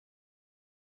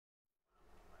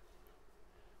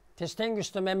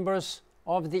Distinguished members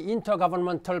of the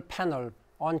Intergovernmental Panel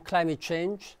on Climate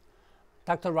Change,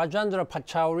 Dr. Rajendra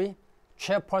Pachauri,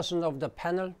 chairperson of the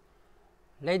panel,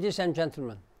 ladies and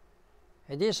gentlemen,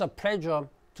 it is a pleasure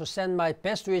to send my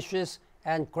best wishes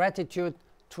and gratitude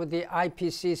to the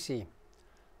IPCC.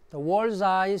 The world's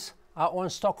eyes are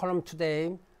on Stockholm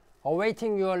today,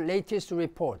 awaiting your latest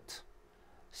report.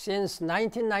 Since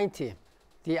 1990,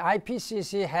 the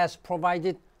IPCC has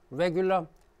provided regular,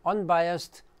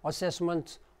 unbiased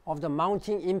assessment of the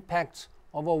mounting impacts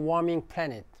of a warming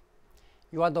planet.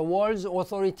 You are the world's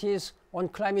authorities on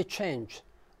climate change,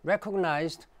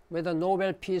 recognized with the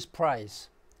Nobel Peace Prize.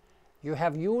 You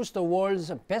have used the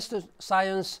world's best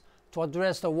science to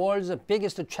address the world's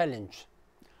biggest challenge.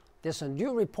 This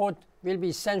new report will be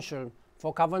essential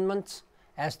for governments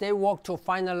as they work to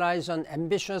finalize an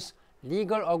ambitious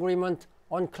legal agreement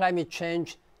on climate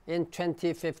change in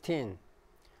 2015.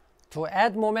 To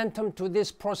add momentum to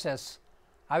this process,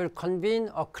 I will convene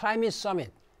a climate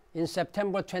summit in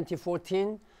September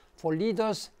 2014 for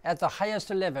leaders at the highest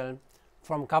level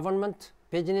from government,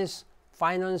 business,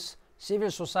 finance,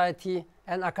 civil society,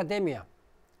 and academia.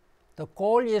 The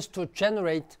goal is to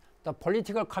generate the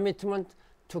political commitment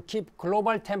to keep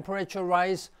global temperature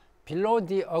rise below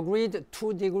the agreed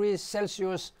 2 degrees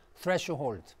Celsius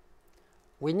threshold.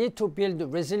 We need to build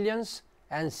resilience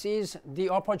and seize the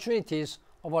opportunities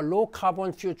of a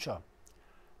low-carbon future.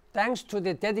 Thanks to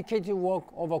the dedicated work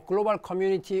of a global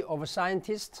community of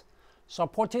scientists,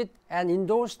 supported and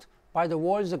endorsed by the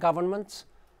world's governments,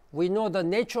 we know the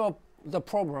nature of the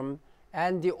problem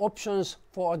and the options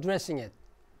for addressing it.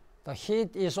 The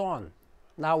heat is on.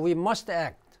 Now we must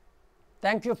act.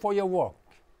 Thank you for your work.